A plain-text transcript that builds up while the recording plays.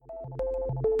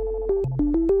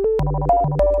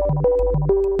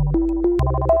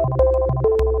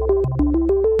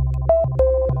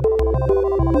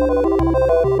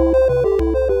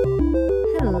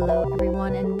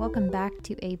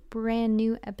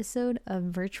episode of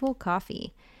Virtual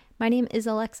Coffee. My name is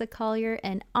Alexa Collier,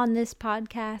 and on this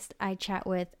podcast, I chat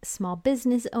with small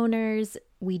business owners.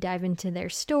 We dive into their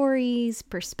stories,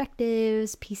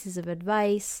 perspectives, pieces of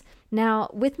advice. Now,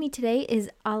 with me today is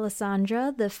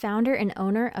Alessandra, the founder and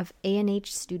owner of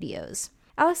A&H Studios.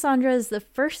 Alessandra is the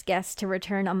first guest to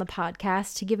return on the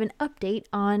podcast to give an update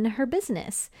on her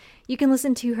business. You can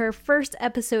listen to her first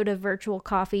episode of Virtual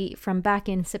Coffee from back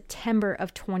in September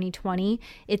of 2020.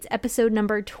 It's episode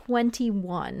number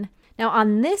 21. Now,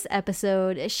 on this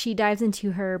episode, she dives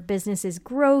into her business's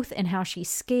growth and how she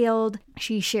scaled.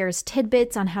 She shares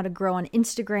tidbits on how to grow on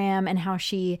Instagram and how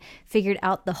she figured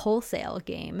out the wholesale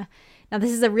game. Now,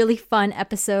 this is a really fun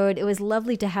episode. It was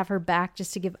lovely to have her back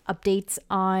just to give updates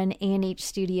on A&H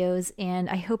Studios, and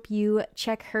I hope you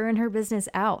check her and her business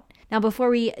out. Now, before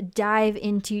we dive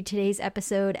into today's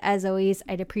episode, as always,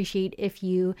 I'd appreciate if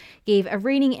you gave a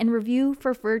rating and review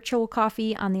for Virtual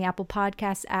Coffee on the Apple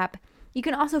Podcasts app. You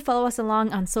can also follow us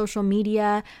along on social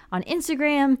media, on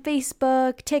Instagram,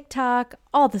 Facebook, TikTok,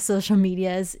 all the social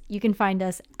medias. You can find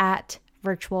us at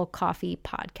Virtual Coffee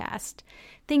Podcast.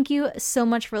 Thank you so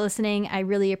much for listening. I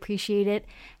really appreciate it.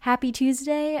 Happy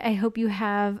Tuesday. I hope you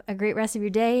have a great rest of your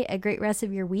day, a great rest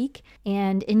of your week,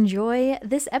 and enjoy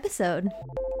this episode.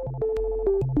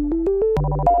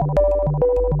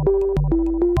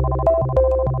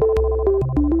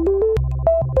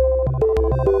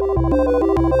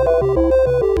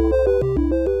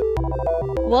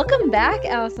 Welcome back,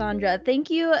 Alessandra. Thank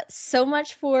you so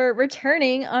much for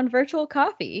returning on Virtual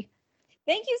Coffee.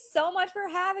 Thank you so much for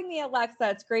having me, Alexa.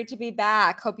 It's great to be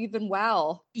back. Hope you've been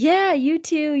well. Yeah, you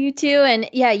too. And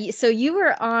yeah, so you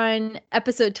were on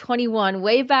episode 21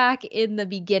 way back in the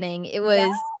beginning. It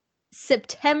was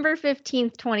September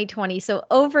 15th, 2020. So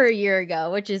over a year ago,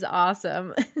 which is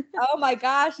awesome. Oh my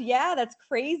gosh. Yeah, that's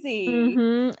crazy.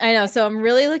 I know. So I'm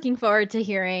really looking forward to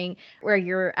hearing where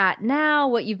you're at now,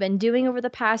 what you've been doing over the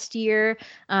past year.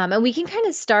 And we can kind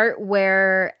of start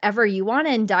wherever you want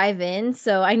and dive in.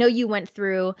 So I know you went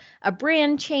through a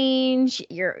brand change,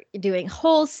 you're doing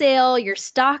wholesale, you're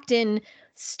stocked in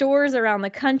stores around the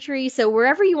country. So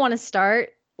wherever you want to start,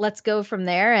 let's go from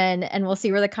there and we'll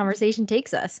see where the conversation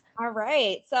takes us. All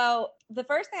right. So the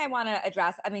first thing I want to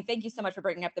address, thank you so much for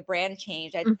bringing up the brand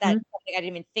change. That's something I didn't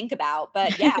even think about,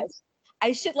 but yeah,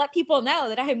 I should let people know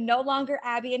that I am no longer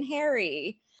Abby and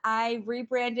Harry. I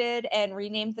rebranded and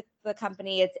renamed the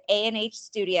company. It's A&H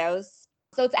Studios.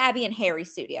 So it's Abby and Harry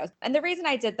Studios. And the reason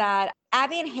I did that,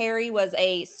 Abby and Harry was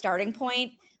a starting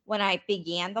point when I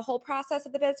began the whole process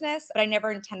of the business, but I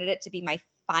never intended it to be my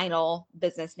final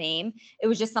business name. It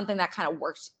was just something that kind of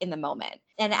worked in the moment.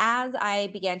 And as I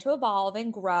began to evolve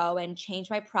and grow and change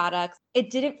my products,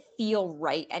 it didn't feel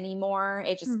right anymore.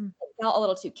 It just felt a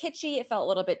little too kitschy. It felt a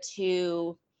little bit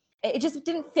too, it just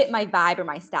didn't fit my vibe or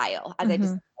my style as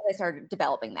I started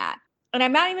developing that. And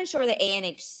I'm not even sure that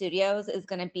A&H Studios is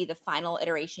going to be the final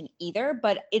iteration either,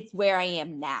 but it's where I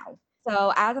am now.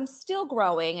 So as I'm still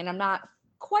growing and I'm not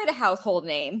quite a household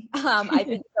name, I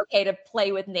think it's okay to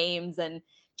play with names and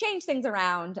change things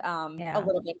around a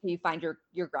little bit until you find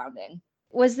your grounding.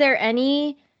 Was there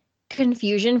any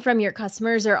confusion from your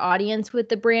customers or audience with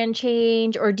the brand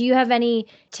change? Or do you have any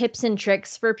tips and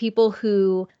tricks for people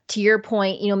who, to your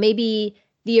point, maybe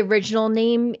the original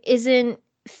name isn't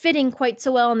fitting quite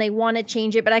so well and they want to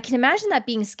change it? But I can imagine that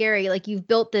being scary. Like, you've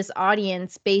built this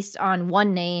audience based on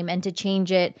one name, and to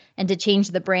change it and to change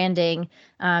the branding.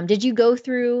 Did you go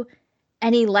through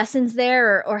any lessons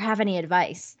there or have any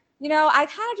advice?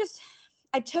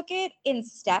 I took it in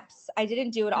steps. I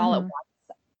didn't do it all at once.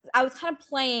 I was kind of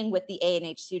playing with the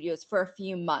A&H Studios for a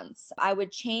few months. I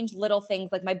would change little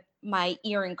things, like my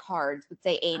earring cards would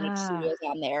say A&H Studios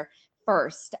on there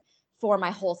first for my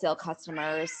wholesale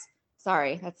customers.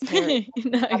 Sorry, that's scary.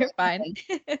 No, you're fine.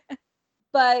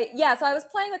 But yeah, so I was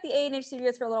playing with the A&H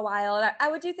Studios for a little while, and I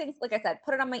would do things, like I said,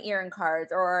 put it on my earring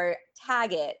cards or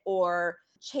tag it or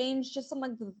change just some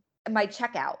of my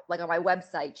checkout, like on my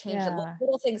website, change the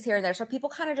little things here and there. So people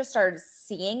kind of just started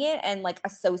seeing it and like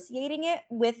associating it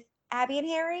with Abby and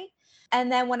Harry.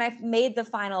 And then when I made the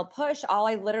final push, all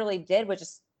I literally did was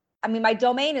just, my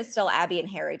domain is still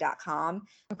abbyandharry.com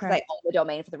because I own the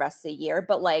domain for the rest of the year.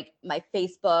 But like my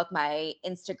Facebook, my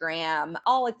Instagram,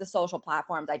 all like the social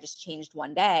platforms, I just changed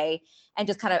one day and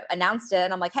just kind of announced it.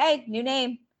 And I'm like, hey, new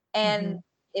name. And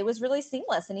it was really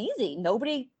seamless and easy.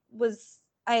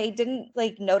 I didn't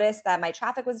notice that my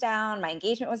traffic was down, my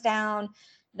engagement was down.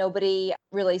 Nobody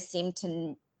really seemed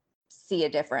to see a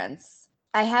difference.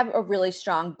 I have a really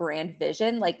strong brand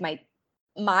vision. Like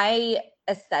my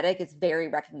aesthetic is very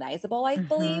recognizable, I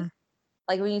believe.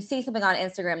 like when you see something on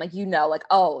Instagram, like, like,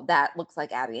 oh, that looks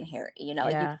like Abby and Harry, like you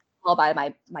Yeah. can tell by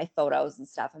my photos and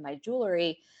stuff and my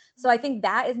jewelry. So I think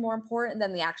that is more important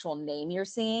than the actual name you're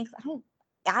seeing. 'Cause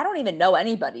I don't even know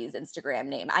anybody's Instagram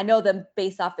name. I know them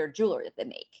based off their jewelry that they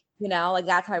make, like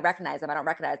that's how I recognize them. I don't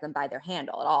recognize them by their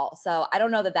handle at all. So I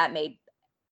don't know that made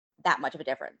that much of a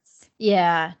difference.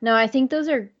 Yeah. No, I think those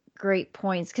are great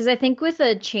points because I think with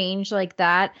a change like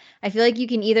that, I feel like you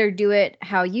can either do it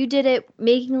how you did it,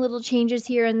 making little changes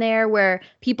here and there where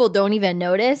people don't even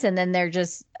notice and then they're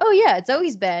just, oh yeah, it's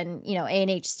always been,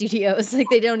 A&H Studios, like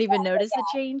they don't even notice the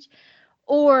change.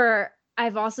 Or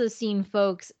I've also seen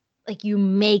folks like you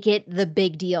make it the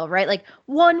big deal, right? Like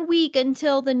 1 week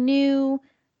until the new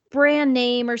brand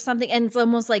name or something. And it's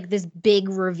almost like this big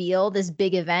reveal, this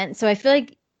big event. So I feel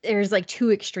like there's like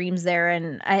two extremes there.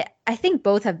 And I think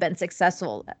both have been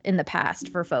successful in the past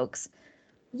for folks.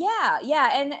 Yeah.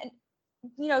 Yeah. And,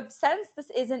 since this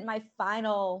isn't my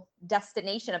final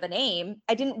destination of a name,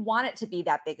 I didn't want it to be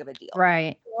that big of a deal.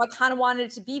 Right. I kind of wanted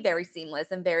it to be very seamless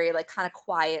and very like kind of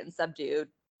quiet and subdued.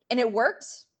 And it worked.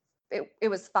 It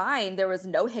was fine. There was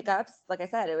no hiccups. Like I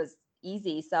said, it was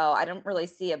easy. So I don't really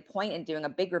see a point in doing a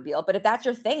big reveal. But if that's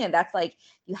your thing and that's like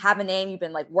you have a name you've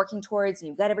been like working towards and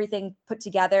you've got everything put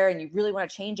together and you really want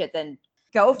to change it, then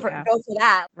go for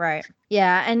that. Right.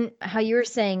 Yeah. And how you were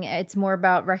saying it's more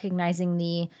about recognizing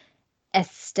the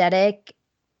aesthetic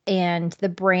and the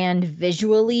brand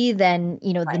visually than,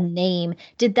 the name.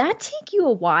 Did that take you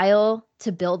a while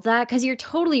to build that? Because you're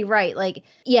totally right. Like,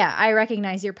 yeah, I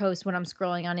recognize your post when I'm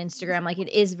scrolling on Instagram. Like, it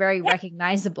is very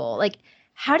recognizable. Like,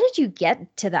 how did you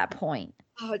get to that point?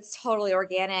 Oh, it's totally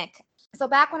organic. So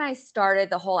back when I started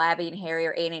the whole Abby and Harry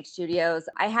or A&H Studios,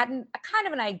 I had a kind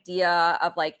of an idea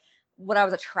of like what I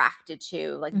was attracted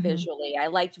to, like visually. I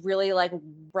liked really like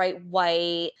bright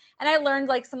white, and I learned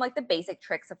like some like the basic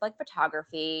tricks of like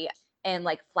photography and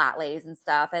like flat lays and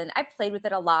stuff. And I played with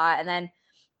it a lot, and then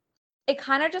it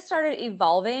kind of just started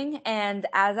evolving. And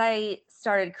as I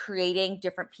started creating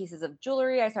different pieces of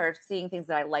jewelry, I started seeing things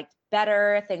that I liked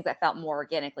better, things that felt more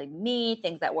organically me,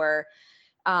 things that were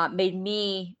made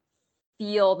me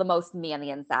feel the most me on the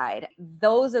inside.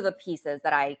 Those are the pieces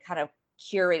that I kind of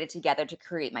curated together to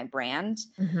create my brand.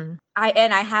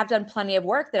 I have done plenty of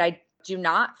work that I do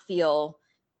not feel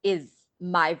is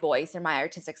my voice or my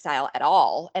artistic style at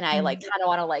all. And I like kind of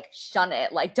want to like shun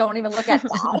it. Like, don't even look at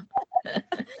that.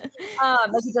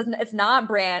 It's not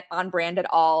on brand at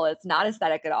all. It's not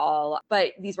aesthetic at all.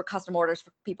 But these were custom orders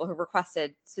for people who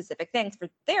requested specific things for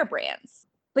their brands.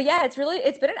 But yeah, it's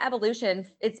been an evolution.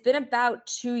 It's been about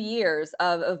 2 years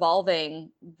of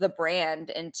evolving the brand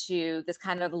into this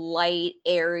kind of light,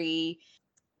 airy,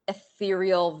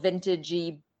 ethereal,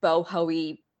 vintagey,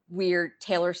 boho-y, weird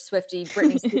Taylor Swifty,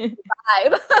 Britney Spears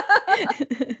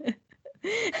vibe.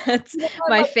 That's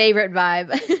my favorite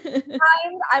vibe.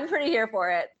 I'm pretty here for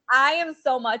it. I am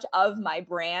so much of my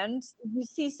brand. You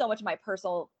see so much of my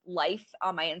personal life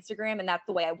on my Instagram, and that's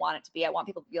the way I want it to be. I want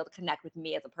people to be able to connect with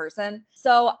me as a person.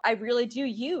 So I really do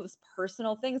use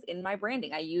personal things in my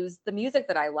branding. I use the music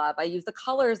that I love. I use the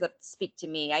colors that speak to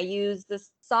me. I use the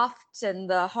soft and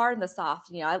the hard and the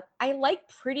soft. I like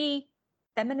pretty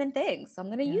feminine things, so I'm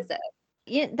going to use it.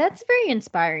 Yeah, that's very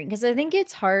inspiring because I think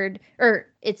it's hard or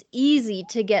it's easy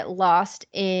to get lost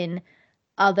in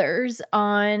others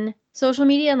on social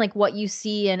media and like what you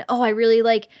see and I really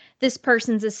like this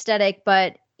person's aesthetic,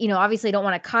 but obviously I don't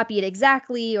want to copy it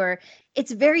exactly, or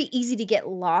it's very easy to get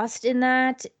lost in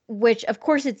that, which of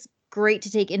course it's great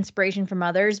to take inspiration from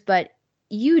others, but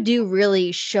you do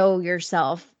really show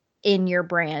yourself in your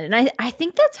brand. And I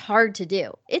think that's hard to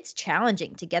do. It's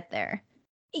challenging to get there.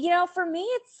 For me,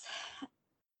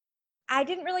 I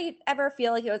didn't really ever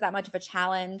feel like it was that much of a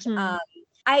challenge.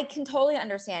 I can totally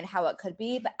understand how it could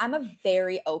be, but I'm a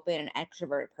very open and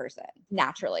extroverted person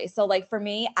naturally. So like for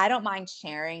me, I don't mind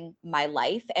sharing my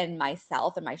life and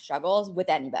myself and my struggles with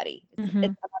anybody. I'm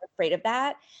not afraid of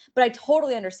that, but I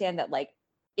totally understand that like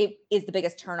it is the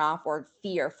biggest turnoff or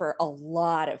fear for a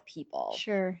lot of people.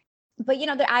 Sure. But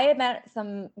I have met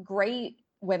some great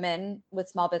women with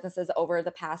small businesses over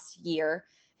the past year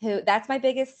who that's my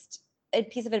biggest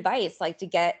piece of advice, like to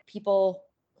get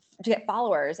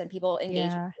followers and people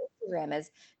engaged with Instagram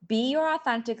is be your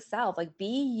authentic self, like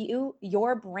be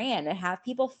your brand, and have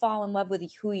people fall in love with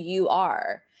who you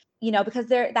are, because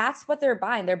that's what they're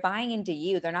buying. They're buying into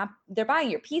you. They're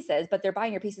buying your pieces, but they're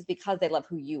buying your pieces because they love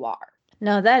who you are.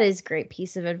 No, that is a great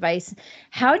piece of advice.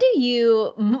 How do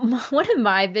you, one of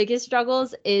my biggest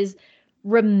struggles is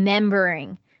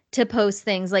remembering to post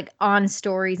things like on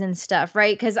stories and stuff,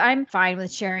 right? Because I'm fine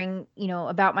with sharing,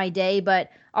 about my day, but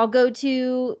I'll go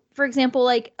to, for example,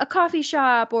 like a coffee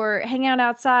shop or hang out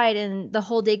outside and the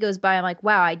whole day goes by. I'm like,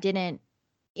 wow,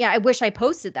 I wish I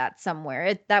posted that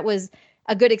somewhere. That was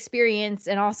a good experience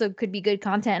and also could be good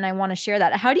content and I want to share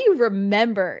that. How do you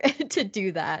remember to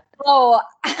do that? Oh,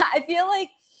 I feel like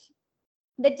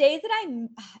the days that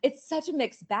it's such a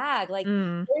mixed bag. Like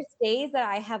Mm, there's days that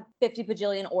I have 50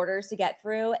 bajillion orders to get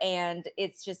through and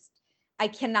it's just, I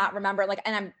cannot remember, like,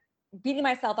 and I'm beating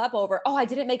myself up over, oh, I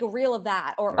didn't make a reel of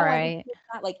that, or, oh, I didn't right. do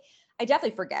that. Like I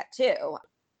definitely forget too.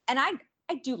 And I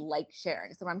do like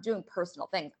sharing. So when I'm doing personal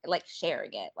things, I like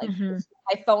sharing it. Like Hmm.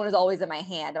 my phone is always in my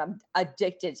hand. I'm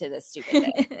addicted to this stupid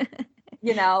thing,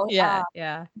 you know? Yeah,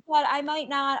 yeah. But I might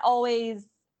not always,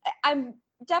 I'm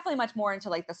definitely much more into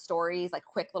like the stories, like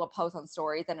quick little posts on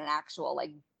stories than an actual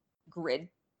like grid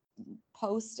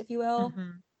post, if you will,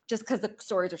 Hmm. just because the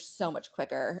stories are so much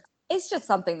quicker. It's just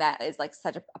something that is like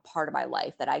such a part of my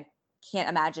life that I can't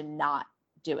imagine not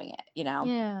doing it, you know?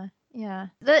 Yeah, yeah.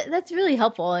 That's really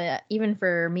helpful, even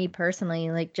for me personally,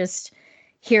 like just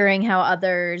hearing how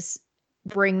others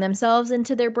bring themselves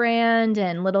into their brand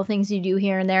and little things you do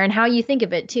here and there and how you think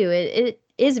of it too. It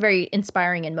is very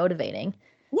inspiring and motivating.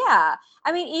 Yeah.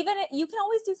 I mean, even you can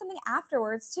always do something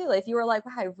afterwards too. If you were like,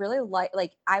 wow, I really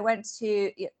like I went to,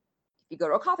 if you go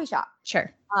to a coffee shop,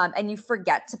 Sure. and you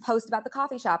forget to post about the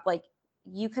coffee shop, like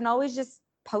you can always just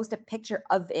post a picture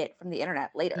of it from the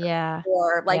internet later, Yeah.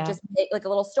 or like Yeah. just make like a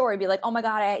little story, be like, oh my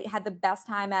God, I had the best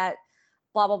time at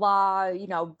blah, blah,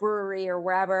 blah, brewery or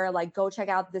wherever, like go check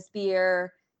out this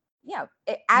beer.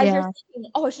 As you're Yeah.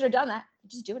 thinking, oh, I should have done that.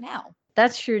 Just do it now.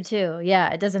 That's true too. Yeah,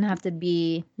 it doesn't have to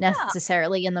be Yeah.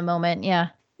 necessarily in the moment. Yeah.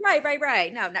 Right, right,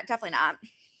 right. No, definitely not.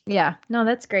 Yeah. No,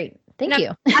 that's great. And Thank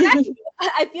you. I'm actually,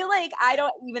 I feel like I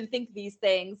don't even think these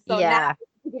things. So now Yeah.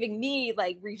 it's giving me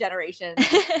like regeneration.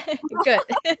 Good.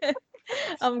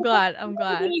 I'm glad. I'm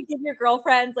Like when glad. you give your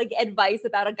girlfriends like advice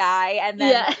about a guy and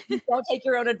then Yeah. you don't take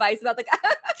your own advice about the guy.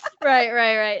 Right,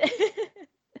 right, right.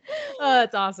 Oh,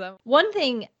 that's awesome. One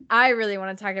thing I really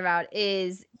want to talk about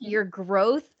is your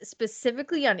growth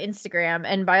specifically on Instagram.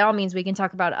 And by all means, we can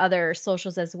talk about other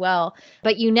socials as well.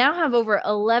 But you now have over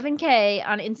 11K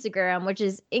on Instagram, which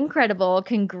is incredible.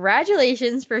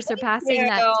 Congratulations for surpassing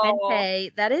that Ew.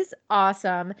 10K. That is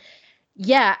awesome.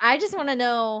 Yeah, I just want to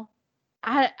know.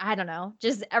 I don't know,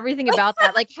 just everything about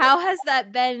that. Like, how has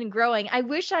that been growing? I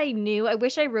wish I knew. I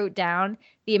wish I wrote down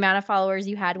the amount of followers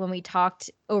you had when we talked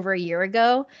over a year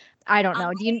ago. I don't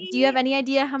know. Do you have I any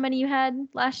idea how many you had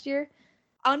last year?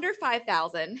 under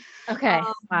 5,000. Okay.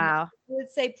 I Wow. would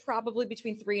say probably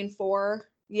between 3 and 4.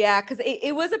 Yeah, because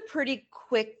it was a pretty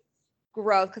quick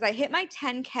growth because I hit my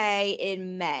 10K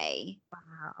in May.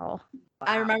 Wow.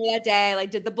 I Wow. remember that day, like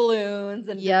did the balloons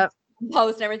and did the Yep.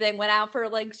 post and everything, went out for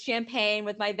like champagne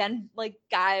with my then like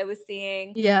guy I was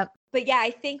seeing. Yep. But yeah,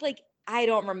 I think like I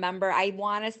don't remember. I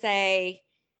want to say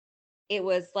it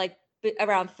was like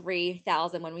around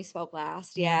 3,000 when we spoke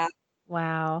last. Yeah. Yeah.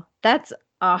 Wow. That's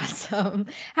awesome.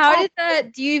 How did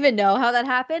that do you even know how that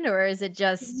happened, or is it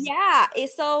just Yeah.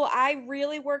 So I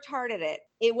really worked hard at it.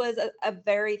 It was a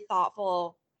very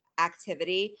thoughtful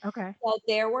activity. okay. So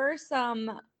there were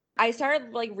I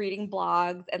started like reading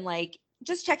blogs and like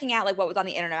just checking out like what was on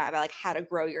the internet about like how to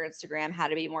grow your Instagram, how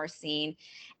to be more seen.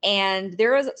 And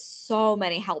there was so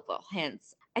many helpful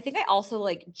hints. I think I also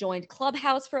like joined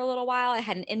Clubhouse for a little while. I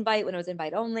had an invite when it was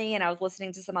invite only, and I was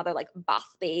listening to some other like boss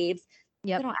babes. They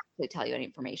Yep. don't actually tell you any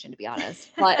information, to be honest,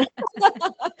 but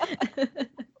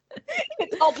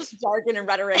it's all just jargon and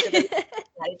rhetoric and then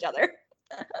at each other.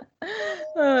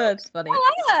 Oh, that's funny.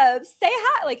 Hello, say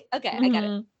hi. Like, okay, I get it.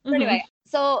 Mhm, But anyway, mhm.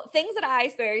 so things that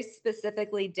I very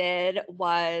specifically did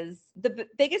was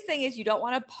biggest thing is you don't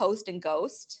want to post and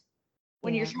ghost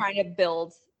when you're Yeah. trying to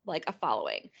build like a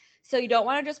following. So you don't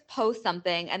want to just post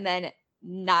something and then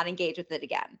not engage with it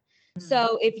again. Mm.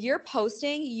 So if you're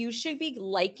posting, you should be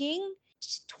liking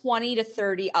 20 to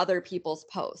 30 other people's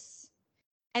posts.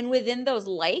 And within those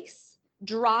likes,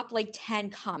 drop like 10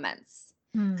 comments.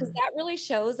 Because Hmm. that really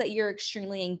shows that you're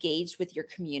extremely engaged with your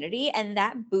community and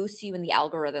that boosts you in the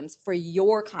algorithms for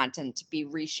your content to be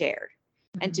reshared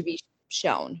and to Mhm. be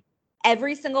shown.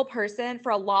 Every single person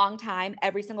for a long time,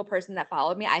 every single person that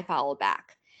followed me, I followed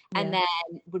back. And Yeah.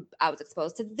 then I was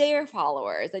exposed to their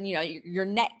followers, and your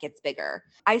net gets bigger.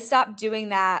 I stopped doing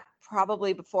that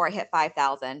probably before I hit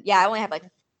 5,000. Yeah,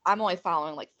 I'm only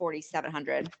following like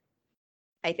 4,700.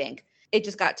 I think it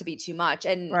just got to be too much.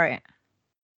 And Right.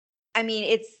 I mean,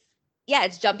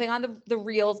 it's jumping on the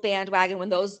Reels bandwagon.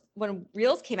 When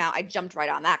Reels came out, I jumped right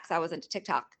on that because I was into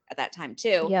TikTok at that time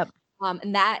too. Yep.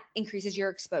 And that increases your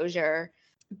exposure.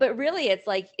 But really, it's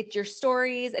like, it's your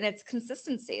stories and it's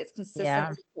consistency. It's Yeah.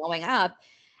 consistency showing up.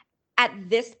 At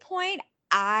this point,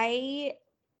 I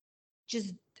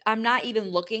just, I'm not even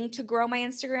looking to grow my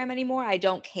Instagram anymore. I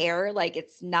don't care. Like,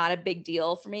 it's not a big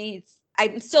deal for me.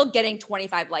 I'm still getting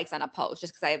 25 likes on a post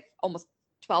just because I have almost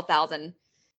 12,000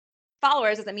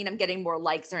 followers. Doesn't mean I'm getting more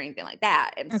likes or anything like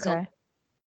that. I'm still Okay.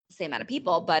 the same amount of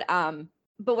people. But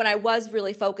when I was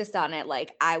really focused on it,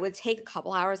 like, I would take a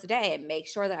couple hours a day and make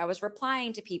sure that I was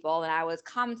replying to people and I was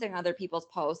commenting on other people's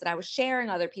posts and I was sharing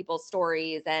other people's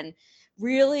stories and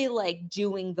really like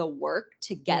doing the work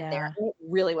to get there. Yeah. It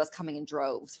really was coming in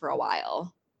droves for a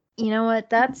while. You know what?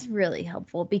 That's really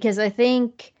helpful because I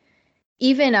think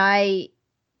even I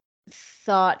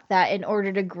thought that in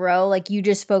order to grow, like you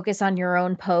just focus on your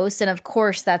own posts. And of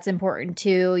course, that's important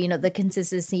too, the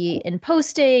consistency in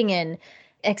posting and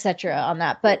etc. on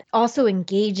that, but also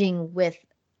engaging with It's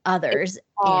others.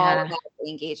 all Yeah. about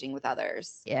engaging with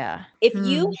others. Yeah. If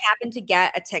you Hmm. happen to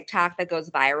get a TikTok that goes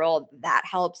viral, that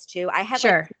helps too. I had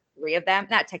like Sure. 3 of them,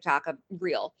 not TikTok, a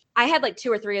reel. I had like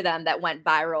 2 or 3 of them that went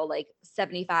viral, like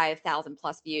 75,000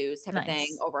 plus views type of thing,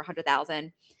 Nice. over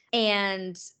 100,000.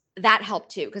 And that helped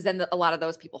too, because then a lot of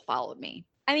those people followed me.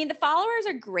 I mean, the followers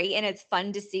are great and it's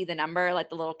fun to see the number, like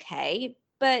the little K.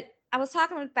 But I was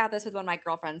talking about this with one of my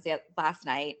girlfriends last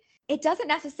night. It doesn't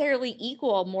necessarily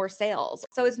equal more sales.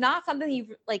 So it's not something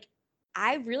you like.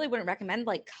 I really wouldn't recommend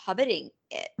like coveting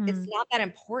it. It's Hmm. not that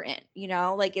important,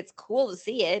 like it's cool to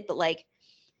see it, but like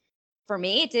for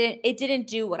me, it didn't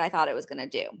do what I thought it was going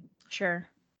to do. Sure.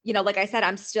 Like I said,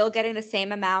 I'm still getting the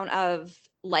same amount of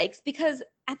likes because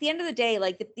at the end of the day,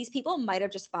 like these people might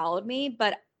have just followed me,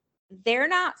 but they're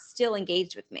not still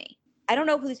engaged with me. I don't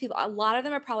know who these people are. A lot of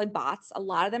them are probably bots. A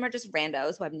lot of them are just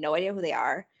randos who have no idea who they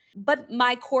are. But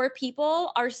my core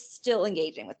people are still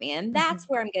engaging with me. And Mhm. that's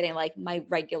where I'm getting like my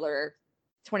regular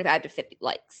 25 to 50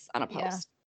 likes on a Yeah. post.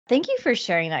 Thank you for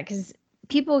sharing that because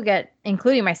people get,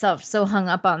 including myself, so hung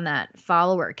up on that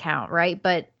follower count, right?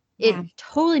 But Yeah. it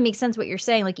totally makes sense what you're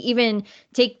saying. Like, even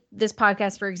take this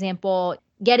podcast, for example,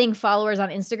 getting followers on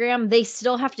Instagram, they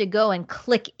still have to go and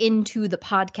click into the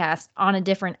podcast on a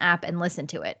different app and listen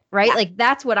to it, right? Yeah. Like,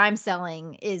 that's what I'm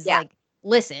selling is Yeah. like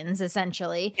listens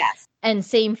essentially. Yes. And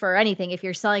same for anything. If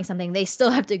you're selling something, they still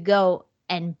have to go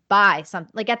and buy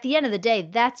something. Like, at the end of the day,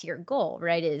 that's your goal,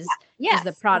 right? Is the Yes.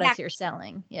 products Exactly. you're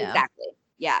selling. Yeah. Exactly.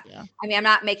 Yeah. Yeah. I mean, I'm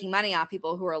not making money off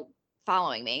people who are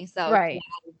following me. So why Right.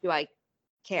 do I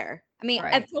care? I mean,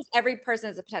 of Right. course, every person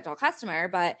is a potential customer,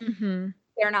 but Mhm.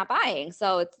 they're not buying.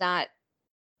 So it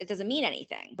doesn't mean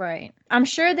anything. Right. I'm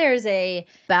sure there's a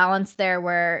balance there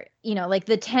where, like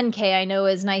the 10K I know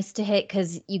is nice to hit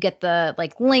because you get the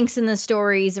like links in the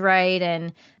stories, right?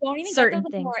 And Don't even get those certain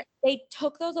things. anymore. They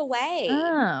took those away.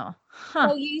 Oh, huh.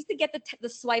 So you used to get the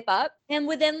swipe up, and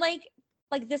within like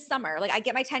this summer, like I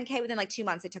get my 10K within like 2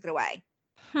 months. They took it away.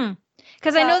 Hmm.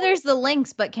 Because I know So there's the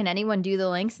links, but can anyone do the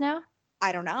links now?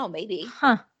 I don't know. Maybe.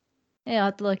 Huh. Yeah, I'll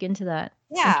have to look into that.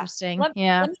 Yeah. Interesting. Let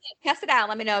Yeah. me test it out.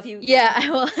 Let me know if you Yeah, I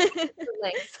will. the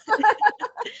links.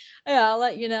 Yeah, I'll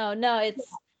let you know. No,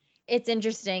 it's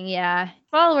interesting. Yeah.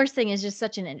 Followers thing is just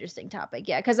such an interesting topic.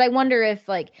 Yeah, cuz I wonder if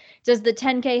like does the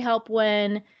 10K help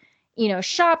when,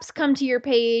 shops come to your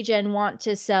page and want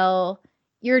to sell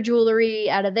your jewelry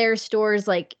out of their stores,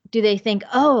 like do they think,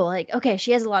 "Oh, like okay,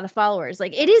 she has a lot of followers."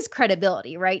 Like it is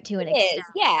credibility, right, to an It extent. is.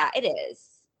 Yeah, it is.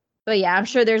 But yeah, I'm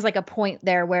sure there's like a point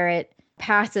there where it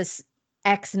passes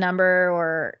X number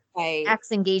or Right.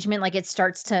 X engagement, like it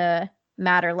starts to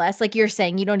matter less. Like you're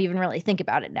saying, you don't even really think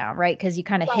about it now, right? Because you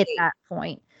kind of hit Right. that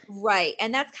point. Right.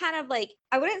 And that's kind of like,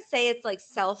 I wouldn't say it's like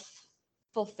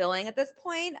self-fulfilling at this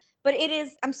point, but it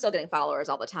is. I'm still getting followers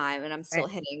all the time and I'm still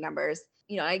Right. hitting numbers.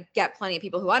 I get plenty of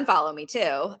people who unfollow me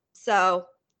too. So,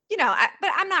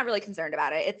 but I'm not really concerned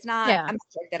about it. It's not Yeah. a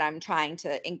metric that I'm trying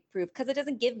to improve because it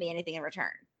doesn't give me anything in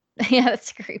return. Yeah,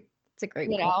 that's great. It's a great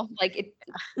point. Like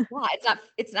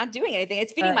it's not doing anything.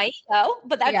 It's feeding Right. my ego,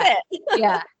 but that's Yeah. it.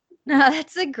 Yeah. No,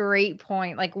 that's a great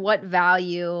point. Like what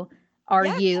value are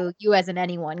Yeah. you as an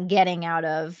anyone getting out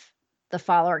of the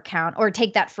follower count or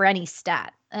take that for any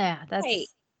stat? Yeah, Right. that's a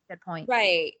good point.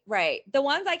 Right. Right. The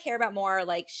ones I care about more are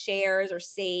like shares or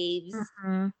saves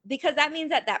Mhm. because that means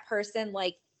that person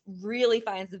like really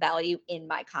finds the value in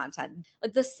my content.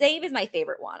 Like the save is my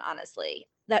favorite one, honestly.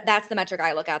 That's the metric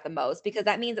I look at the most because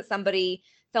that means that somebody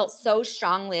felt so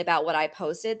strongly about what I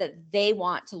posted that they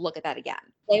want to look at that again.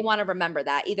 They want to remember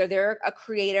that. Either they're a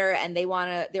creator and they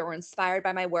were inspired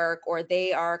by my work or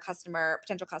they are a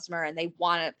potential customer and they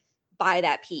want to buy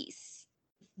that piece.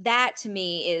 That to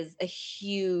me is a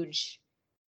huge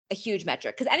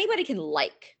metric because anybody can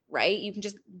like right? You can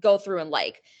just go through and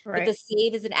like, but the Right.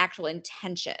 save is an actual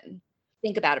intention.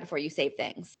 Think about it before you save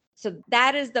things. So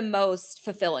that is the most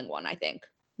fulfilling one, I think.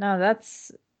 No,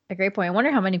 that's a great point. I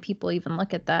wonder how many people even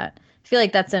look at that. I feel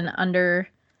like that's an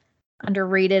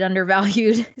underrated,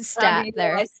 undervalued stat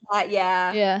there.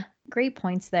 Yeah. Yeah. Great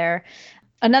points there.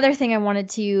 Another thing I wanted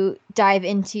to dive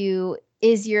into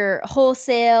is your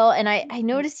wholesale. And I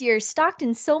noticed you're stocked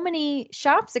in so many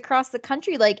shops across the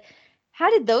country. Like, how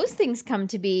did those things come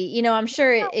to be? You know, I'm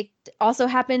sure it also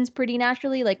happens pretty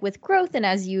naturally, like with growth and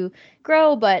as you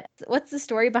grow, but what's the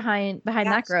story behind that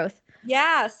Gosh. growth?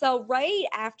 Yeah. So right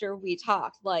after we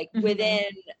talked, like Mhm. within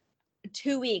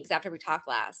 2 weeks after we talked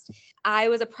last, I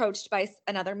was approached by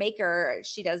another maker.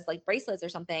 She does like bracelets or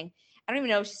something. I don't even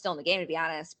know if she's still in the game, to be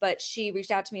honest, but she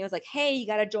reached out to me and was like, hey, you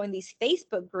got to join these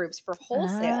Facebook groups for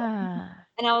wholesale. Ah.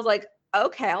 And I was like,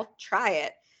 okay, I'll try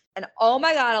it. And oh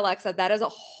my God, Alexa, that is a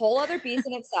whole other beast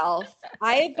in itself.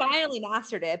 I have finally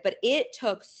mastered it, but it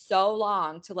took so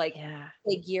long to like Yeah.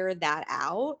 figure that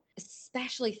out,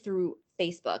 especially through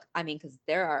Facebook. I mean, because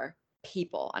there are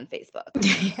people on Facebook.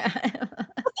 Yeah.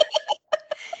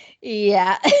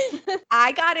 Yeah.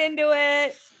 I got into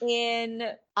it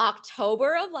in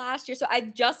October of last year. So I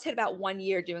just hit about 1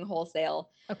 year doing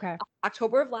wholesale. Okay.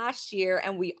 October of last year.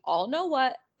 And we all know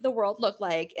what the world looked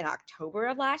like in October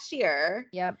of last year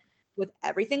Yep. with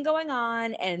everything going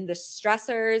on and the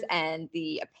stressors and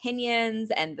the opinions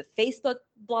and the Facebook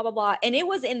blah, blah, blah. And it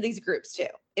was in these groups too.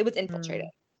 It was infiltrated.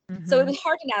 So it Mm-hmm. was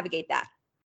hard to navigate that.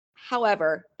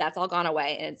 However, that's all gone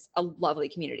away and it's a lovely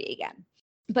community again.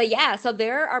 But yeah, so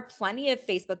there are plenty of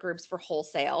Facebook groups for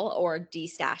wholesale or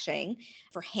destashing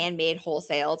for handmade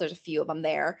wholesale. There's a few of them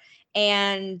there.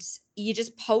 And you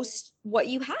just post what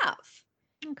you have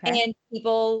Okay. and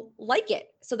people like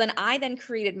it. So then I then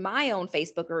created my own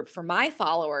Facebook group for my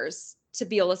followers to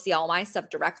be able to see all my stuff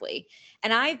directly.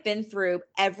 And I've been through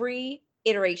every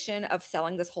iteration of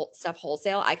selling this whole stuff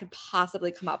wholesale I could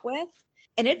possibly come up with.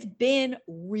 And it's been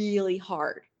really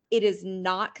hard. It is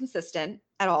not consistent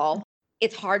at all.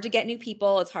 It's hard to get new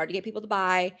people, it's hard to get people to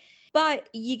buy, but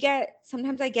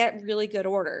sometimes I get really good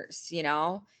orders, you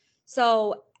know?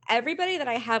 So everybody that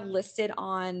I have listed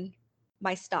on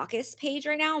my stockist page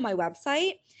right now on my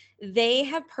website, they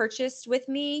have purchased with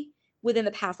me within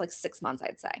the past like 6 months,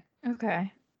 I'd say.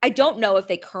 Okay. I don't know if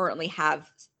they currently have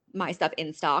my stuff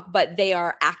in stock, but they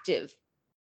are active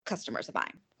customers of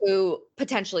mine who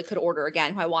potentially could order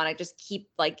again, who I want to just keep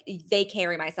like they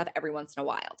carry my stuff every once in a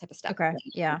while type of stuff. Okay.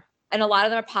 Yeah. And a lot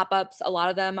of them are pop-ups. A lot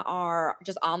of them are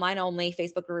just online only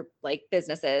Facebook group like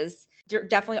businesses. There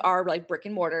definitely are like brick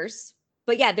and mortars.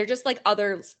 But yeah, they're just like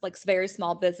other like very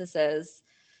small businesses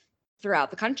throughout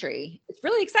the country. It's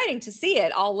really exciting to see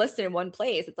it all listed in one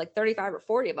place. It's like 35 or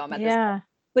 40 of them at this point. Yeah.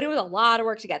 But it was a lot of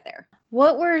work to get there.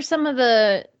 What were some of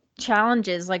the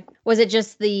challenges? Like, was it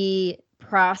just the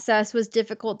process was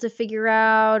difficult to figure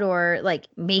out, or like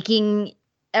making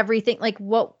everything? Like,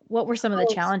 what were some of the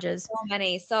Oh, challenges? so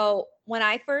many. So when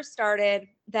I first started,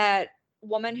 that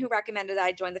woman who recommended that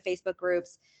I join the Facebook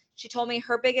groups, she told me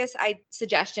her biggest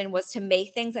suggestion was to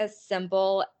make things as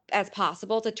simple as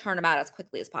possible to turn them out as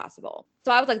quickly as possible.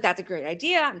 So I was like, that's a great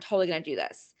idea. I'm totally going to do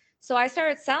this. So I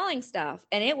started selling stuff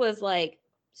and it was like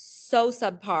so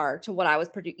subpar to what I was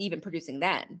even producing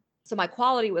then. So my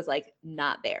quality was like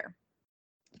not there.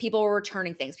 People were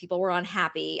returning things. People were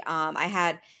unhappy. I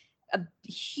had a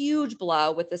huge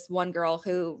blow with this one girl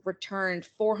who returned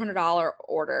 $400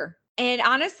 order. And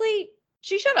honestly,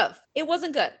 she should have. It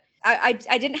wasn't good. I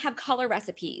didn't have color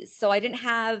recipes. So I didn't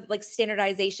have like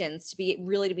standardizations to be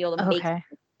able to make Okay.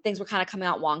 things were kind of coming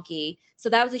out wonky. So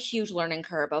that was a huge learning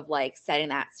curve of like setting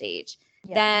that stage.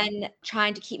 Yeah. Then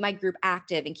trying to keep my group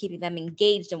active and keeping them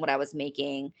engaged in what I was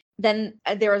making. Then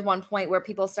there was one point where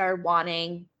people started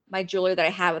wanting my jewelry that I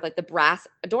had with like the brass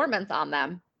adornments on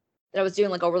them that I was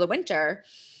doing like over the winter.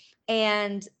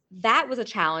 And that was a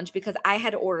challenge because I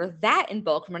had to order that in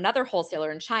bulk from another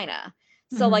wholesaler in China.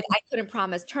 So Mhm. like I couldn't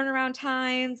promise turnaround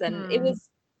times and it Mm. was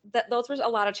those were a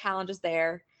lot of challenges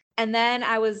there. And then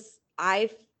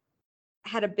I've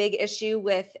had a big issue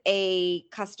with a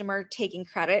customer taking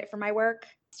credit for my work,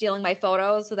 stealing my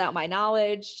photos without my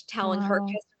knowledge, telling her Wow.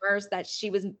 customers that she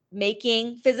was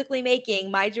physically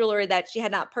making my jewelry that she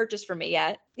had not purchased from me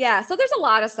yet. Yeah, so there's a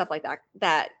lot of stuff like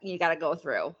that you got to go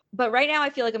through. But right now I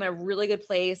feel like I'm in a really good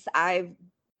place.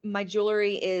 My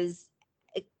jewelry is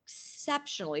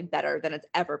exceptionally better than it's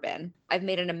ever been. I've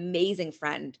made an amazing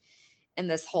friend in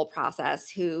this whole process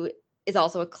who is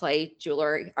also a clay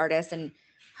jewelry artist and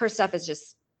her stuff is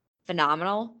just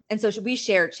phenomenal. And so we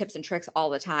share tips and tricks all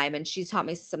the time. And she's taught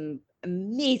me some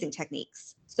amazing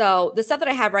techniques. So the stuff that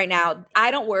I have right now, I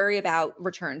don't worry about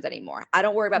returns anymore. I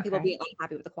don't worry about people being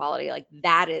unhappy with the quality. Like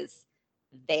that is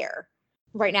there.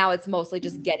 Right now, it's mostly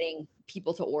just getting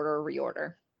people to order or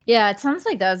reorder. Yeah, it sounds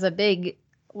like that was a big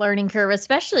learning curve,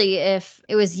 especially if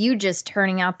it was you just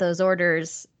turning out those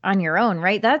orders on your own,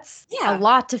 right? That's a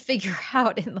lot to figure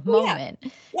out in the moment.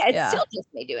 Yeah, it's still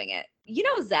just me doing it. You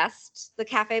know Zest, the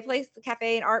cafe place, the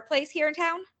cafe and art place here in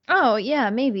town? Oh, yeah,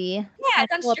 maybe. Yeah,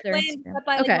 it's on Strickland, up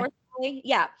by like North Valley.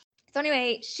 Yeah. So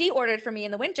anyway, she ordered for me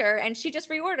in the winter and she just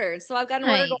reordered. So I've got an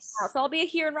order going out. So I'll be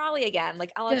here in Raleigh again.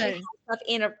 Like I'll actually have stuff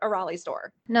in a Raleigh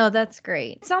store. No, that's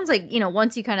great. It sounds like,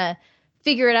 once you kind of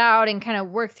figure it out and kind of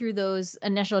work through those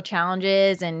initial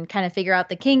challenges and kind of figure out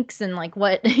the kinks and like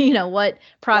what, what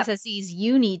processes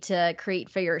you need to create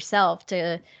for yourself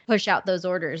to push out those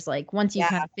orders. Like once you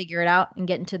kind of figure it out and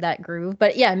get into that groove.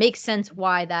 But yeah, it makes sense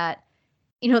why that,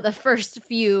 the first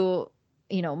few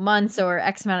months or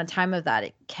X amount of time of that,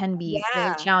 it can be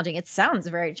really challenging. It sounds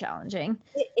very challenging.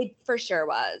 It for sure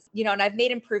was, and I've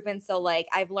made improvements. So like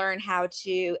I've learned how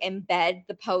to embed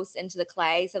the posts into the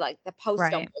clay. So like the posts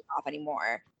don't break off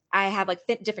anymore. I have like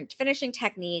different finishing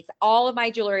techniques. All of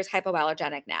my jewelry is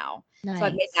hypoallergenic now. Nice. So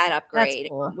I've made that upgrade,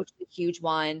 which is a huge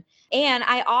one. And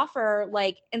I offer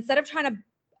like, instead of trying to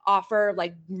offer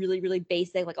like really, really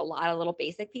basic, like a lot of little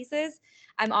basic pieces,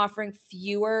 I'm offering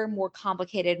fewer, more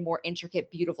complicated, more intricate,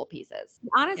 beautiful pieces.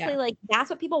 Honestly, like that's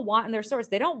what people want in their stores.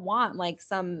 They don't want like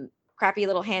some crappy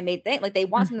little handmade thing. Like they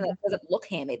want something that doesn't look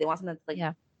handmade. They want something that's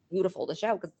like beautiful to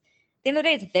show, because at the end of the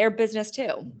day, it's their business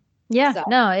too. Yeah, so.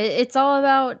 No, it's all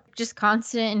about just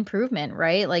constant improvement,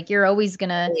 right? Like you're always going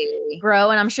to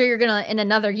grow. And I'm sure you're going to, in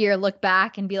another year, look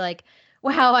back and be like,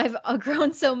 wow, I've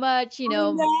grown so much, I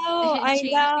know.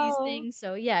 these things.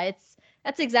 So yeah,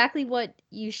 that's exactly what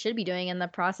you should be doing, and the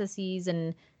processes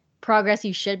and progress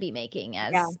you should be making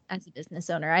as a business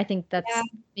owner. I think that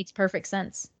makes perfect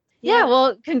sense. Yeah,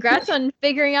 well, congrats on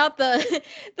figuring out the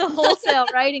wholesale,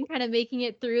 right? And kind of making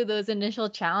it through those initial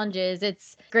challenges.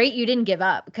 It's great you didn't give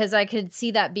up, because I could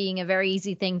see that being a very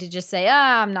easy thing to just say,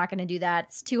 I'm not going to do that.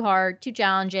 It's too hard, too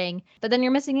challenging. But then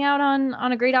you're missing out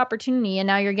on a great opportunity, and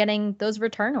now you're getting those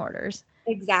return orders.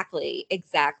 Exactly.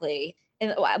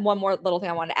 And one more little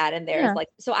thing I want to add in there is like,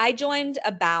 so I joined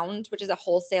Abound, which is a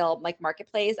wholesale like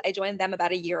marketplace. I joined them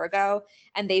about a year ago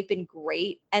and they've been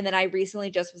great. And then I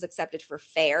recently just was accepted for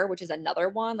Fair, which is another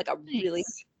one, like a really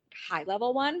high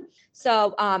level one.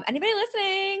 So anybody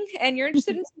listening and you're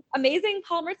interested in some amazing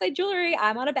polymer clay jewelry,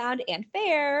 I'm on Abound and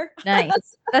Fair.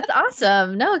 Nice. That's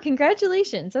awesome. No,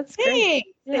 congratulations. That's great.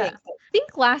 Thanks. I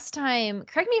think last time,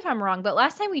 correct me if I'm wrong, but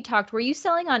last time we talked, were you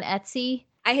selling on Etsy?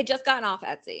 I had just gotten off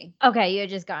Etsy. Okay, you had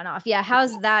just gotten off. Yeah,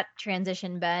 how's that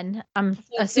transition been? I'm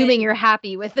assuming you're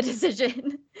happy with the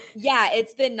decision. Yeah,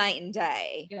 it's been night and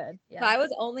day. Good. Yeah. So I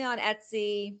was only on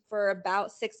Etsy for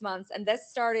about 6 months, and this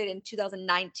started in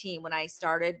 2019 when I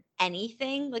started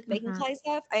anything like making clay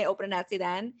stuff. I opened an Etsy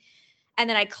then, and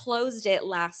then I closed it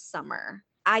last summer.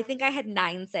 I think I had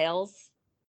 9 sales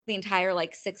the entire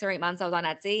like 6 or 8 months I was on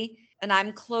Etsy. And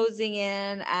I'm closing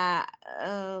in at,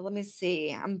 let me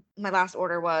see. My last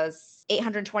order was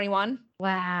 821.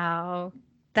 Wow.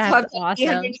 That's awesome.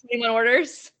 821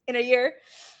 orders in a year.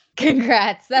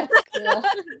 Congrats. That's cool.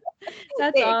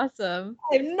 That's awesome.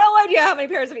 I have no idea how many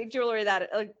pairs of jewelry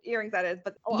earrings that is,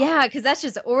 but yeah, because that's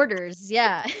just orders.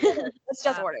 Yeah. It's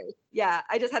just orders. Yeah.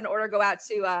 I just had an order go out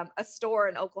to a store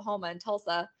in Oklahoma in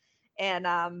Tulsa,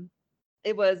 and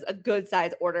it was a good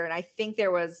size order. And I think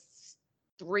there was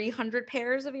 300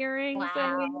 pairs of earrings.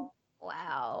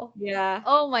 Wow. Yeah.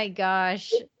 Oh my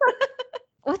gosh.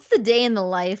 What's the day in the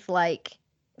life like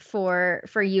for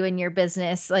you and your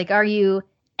business? Like, are you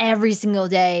every single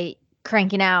day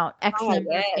cranking out X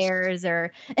number of pairs,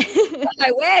 or?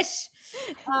 I wish.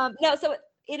 No, so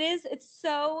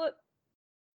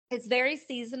it's very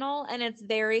seasonal and it's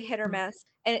very hit or miss.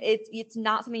 And it's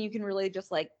not something you can really just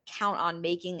like count on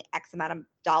making X amount of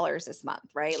dollars this month,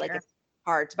 right? Sure. Like it's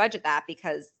hard to budget that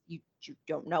because you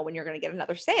don't know when you're going to get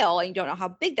another sale and you don't know how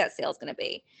big that sale is going to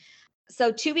be.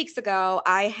 So 2 weeks ago,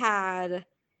 I had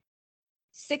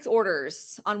 6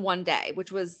 orders on one day,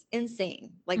 which was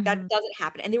insane. Like that doesn't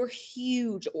happen. And they were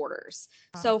huge orders.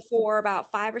 Wow. So for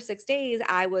about 5 or 6 days,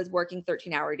 I was working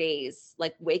 13-hour days,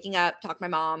 like waking up, talk to my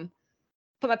mom,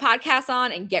 put my podcast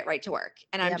on and get right to work.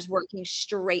 And I'm just working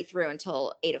straight through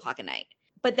until 8:00 at night.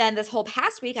 But then this whole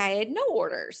past week, I had no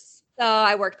orders. So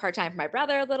I worked part-time for my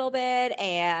brother a little bit,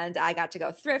 and I got to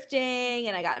go thrifting,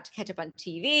 and I got to catch up on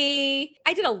TV.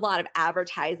 I did a lot of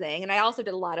advertising, and I also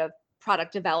did a lot of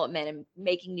product development and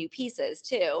making new pieces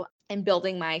too, and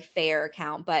building my Fair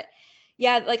account. But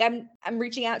Yeah, like I'm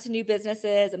reaching out to new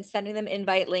businesses. I'm sending them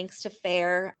invite links to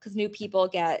Fair because new people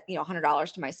get,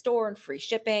 $100 to my store and free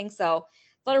shipping. So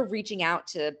it's a lot of reaching out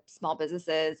to small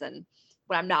businesses and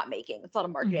what I'm not making. It's a lot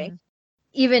of marketing. Mhm.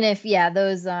 Even if, yeah,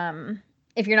 those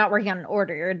if you're not working on an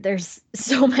order, there's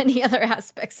so many other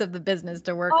aspects of the business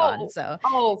to work on. Oh, So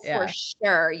for yeah,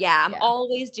 sure. Yeah. I'm yeah,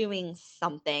 always doing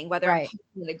something, whether I'm right.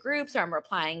 posting in the groups or I'm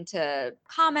replying to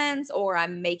comments or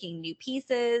I'm making new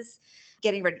pieces,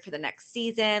 getting ready for the next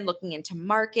season, looking into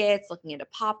markets, looking into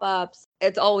pop-ups.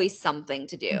 It's always something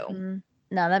to do. Hmm.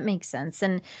 No, that makes sense.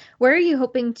 And where are you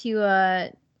hoping to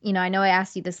I know I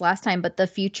asked you this last time, but the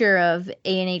future of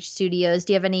A&H Studios,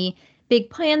 do you have any big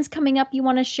plans coming up you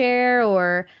want to share,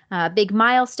 or big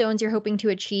milestones you're hoping to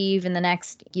achieve in the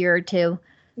next year or two?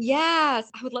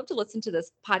 Yes. I would love to listen to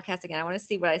this podcast again. I want to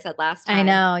see what I said last I time.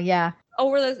 know, yeah.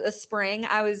 Over the spring,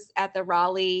 I was at the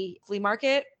Raleigh flea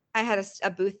market. I had a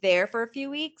booth there for a few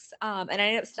weeks, and I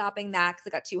ended up stopping that because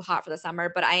it got too hot for the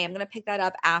summer. But I am going to pick that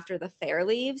up after the fair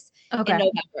leaves in Okay.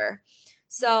 November.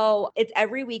 So it's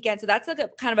every weekend. So that's like a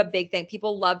kind of a big thing.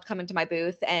 People loved coming to my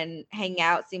booth and hanging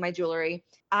out, see my jewelry.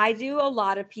 I do a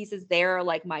lot of pieces there,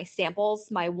 like my samples,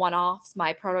 my one-offs,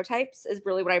 my prototypes is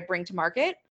really what I bring to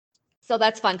market. So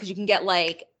that's fun because you can get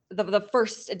like the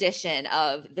first edition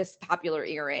of this popular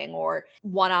earring or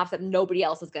one off that nobody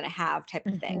else is going to have type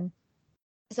of thing. Hmm.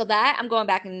 So that I'm going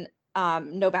back in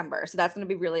November. So that's going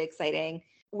to be really exciting.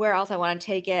 Where else I want to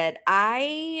take it?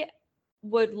 I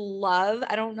would love,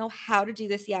 I don't know how to do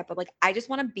this yet, but like I just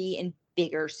want to be in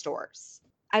bigger stores.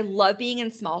 I love being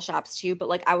in small shops too, but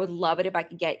like I would love it if I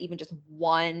could get even just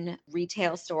one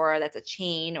retail store that's a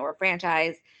chain or a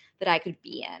franchise that I could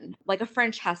be in, like a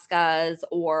Francesca's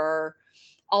or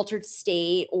Altered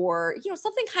State or,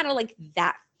 something kind of like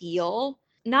that feel.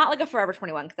 Not like a Forever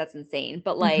 21 because that's insane,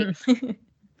 but like Hmm.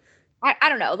 I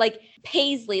don't know, like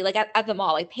Paisley, like at the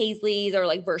mall, like Paisley's or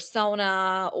like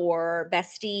Versona or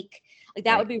Bestique. Like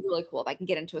that would Right. be really cool if I can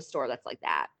get into a store that's like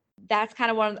that. That's kind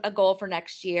of a goal for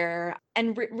next year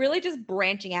and really just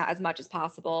branching out as much as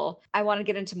possible. I want to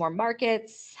get into more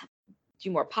markets,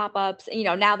 do more pop-ups. And,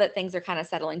 now that things are kind of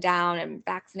settling down and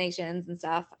vaccinations and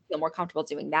stuff, I feel more comfortable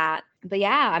doing that. But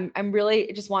yeah, I'm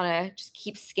really just want to just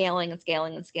keep scaling and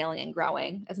scaling and scaling and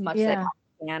growing as much as I Yeah.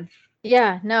 possibly can.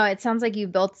 Yeah, no, it sounds like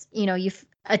you've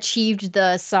achieved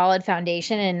the solid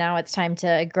foundation and now it's time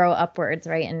to grow upwards,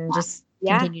 right? And just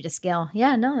Yeah. continue to scale.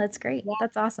 Yeah, no, that's great. Yeah.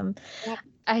 That's awesome. Yeah.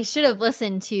 I should have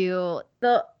listened to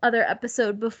the other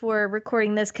episode before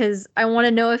recording this because I want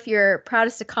to know if your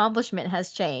proudest accomplishment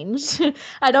has changed.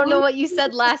 I don't know what you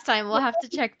said last time. We'll have to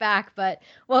check back, but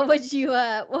what would you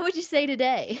say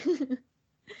today?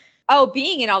 Oh,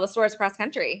 being in all the stores across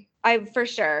country. I for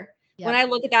sure. When Yep. I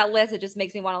look at that list, it just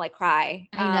makes me want to like cry.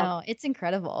 I know. It's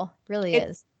incredible. Really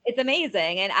It's is. it's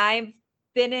amazing. And I've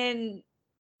been in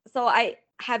so I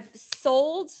have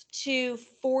sold to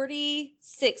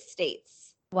 46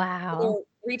 states. Either Wow.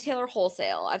 retail or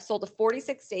wholesale. I've sold to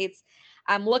 46 states.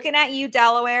 I'm looking at you,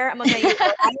 Delaware. I'm looking at you,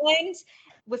 Rhode Island,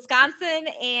 Wisconsin,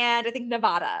 and I think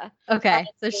Nevada. Okay.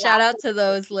 So The shout last out to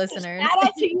those listeners. Shout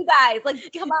out to you guys.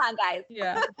 Like, come on, guys.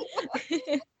 Yeah.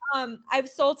 I've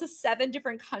sold to 7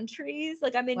 different countries.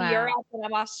 Like I'm in Wow. Europe and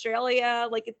I'm Australia.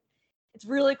 Like it's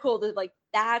really cool to like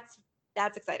that's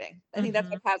exciting. I think that's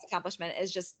my Hmm. proudest accomplishment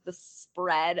is just the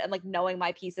spread and like knowing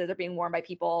my pieces are being worn by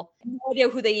people. No idea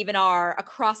who they even are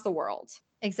across the world.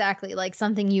 Exactly. Like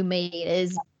something you made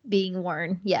is being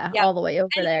worn. Yeah. Yeah. All the way over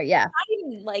And there. it's Yeah. not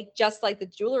even like just like the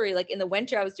jewelry. Like in the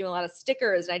winter, I was doing a lot of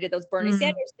stickers and I did those Bernie Mm.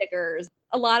 Sanders stickers.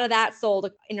 A lot of that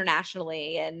sold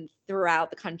internationally and throughout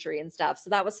the country and stuff. So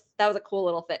that was a cool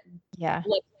little fit Yeah.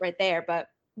 blip right there. But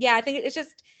yeah, I think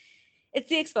it's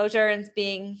the exposure and it's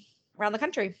being around the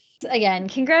country. Again,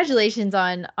 congratulations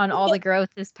on all the growth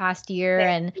this past year.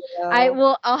 Thank And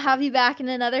you. I'll have you back in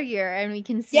another year and we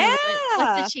can see what the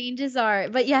Yeah. changes are.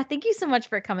 But yeah, thank you so much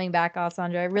for coming back,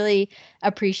 Alessandra. I really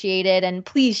appreciate it. And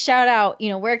please shout out,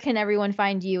 where can everyone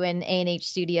find you in A&H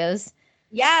Studios?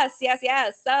 Yes, yes,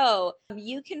 yes. So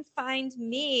you can find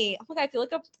me. Oh my God, I feel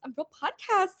like I'm real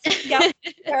podcast.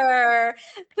 Yeah.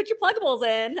 Put your pluggables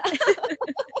in.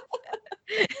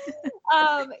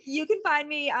 You can find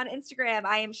me on Instagram.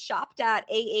 I am shop.ah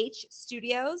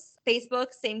studios. Facebook,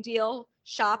 same deal,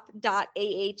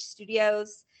 shop.ah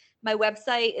studios. My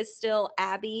website is still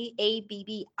Abby,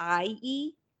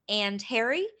 Abbie, and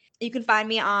Harry. You can find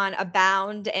me on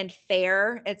Abound and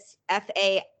Fair. It's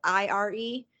Faire.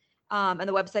 And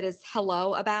the website is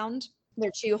Hello Abound.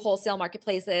 They're 2 wholesale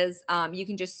marketplaces. You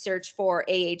can just search for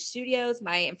AH Studios.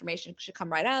 My information should come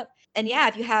right up. And yeah,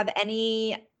 if you have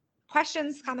any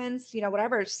questions, comments,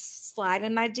 whatever, slide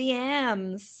in my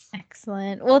DMs.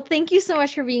 Excellent. Well, thank you so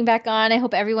much for being back on. I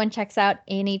hope everyone checks out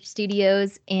A&H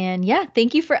Studios. And yeah,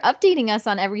 thank you for updating us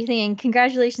on everything. And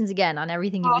congratulations again on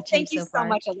everything you've achieved Thank you so so far.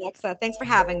 much, Alexa. Thanks for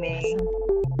having me. Awesome.